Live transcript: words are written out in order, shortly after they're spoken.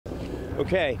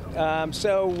Okay,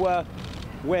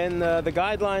 when the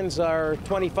guidelines are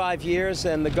 25 years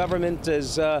and the government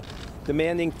is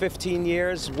demanding 15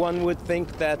 years, one would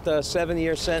think that a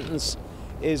 7-year sentence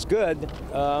is good,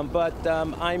 but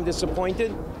I'm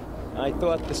disappointed. I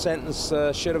thought the sentence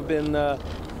should have been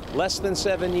less than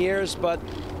 7 years, but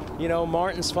you know,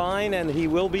 Martin's fine and he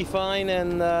will be fine,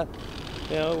 and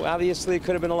you know, obviously it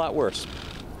could have been a lot worse.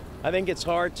 I think it's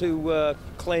hard to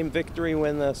claim victory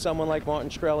when someone like Martin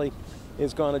Shkreli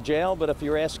is gone to jail, but if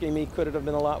you're asking me, could it have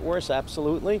been a lot worse?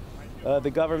 Absolutely. The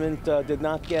government did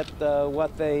not get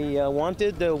what they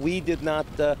wanted. We did not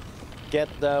get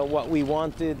what we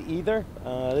wanted either.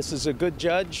 This is a good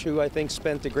judge who I think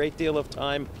spent a great deal of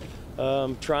time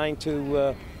trying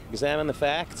to examine the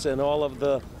facts and all of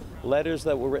the letters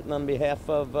that were written on behalf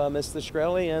of Mr.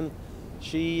 Shkreli, and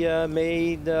she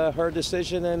made her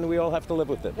decision, and we all have to live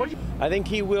with it. I think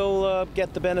he will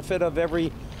get the benefit of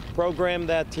every program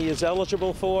that he is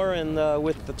eligible for, and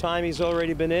with the time he's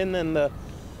already been in and the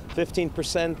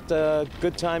 15%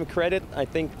 good time credit, I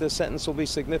think the sentence will be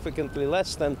significantly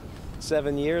less than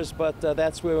 7 years, but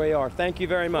that's where we are. Thank you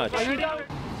very much.